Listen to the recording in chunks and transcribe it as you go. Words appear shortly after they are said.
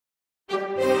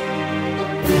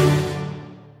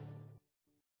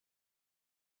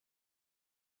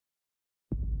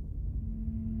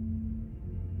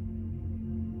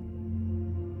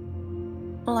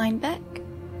Linebeck?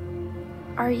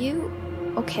 Are you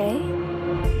okay?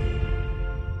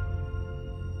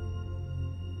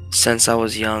 Since I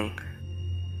was young,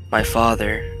 my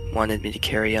father wanted me to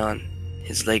carry on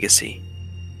his legacy.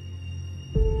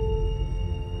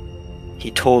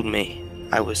 He told me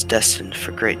I was destined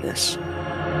for greatness.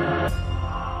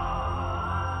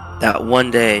 That one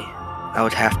day I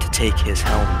would have to take his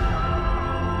helm.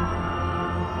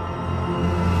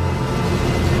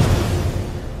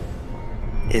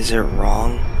 Is it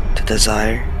wrong to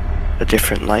desire a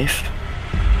different life?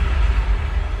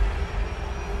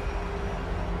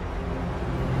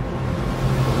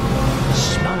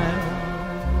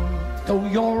 Smile, though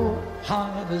your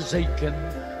heart is aching.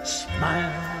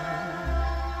 Smile,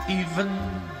 even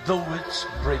though it's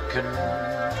breaking.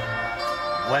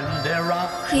 When there are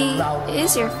clouds He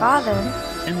is your father.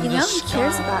 in You the know he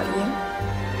cares sky,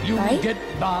 about you, you right? get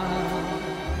by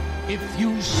if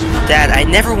you smile. Dad, I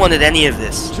never wanted any of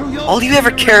this. All you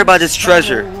ever care about is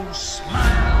treasure.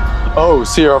 Smile, Oh,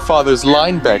 so you're our father's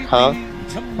Linebeck, huh?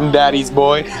 Daddy's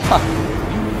boy.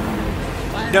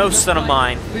 No son of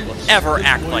mine will ever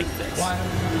act like this.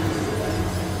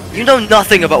 You know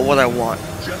nothing about what I want.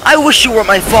 I wish you were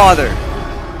my father.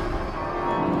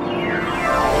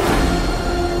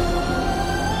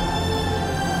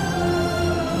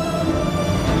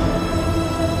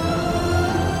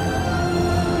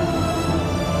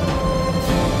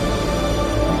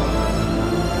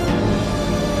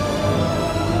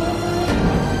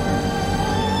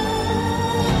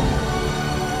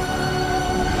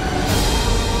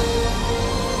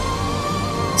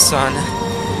 Son,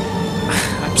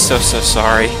 I'm so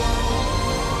sorry.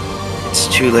 It's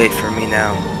too late for me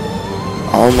now.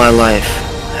 All my life,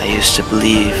 I used to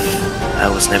believe I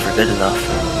was never good enough.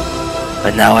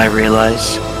 But now I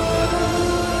realize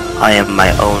I am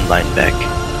my own Linebeck.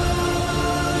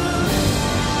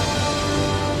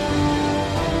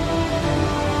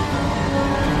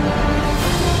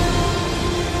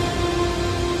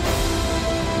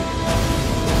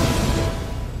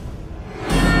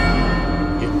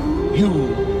 you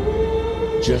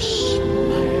just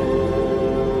smile.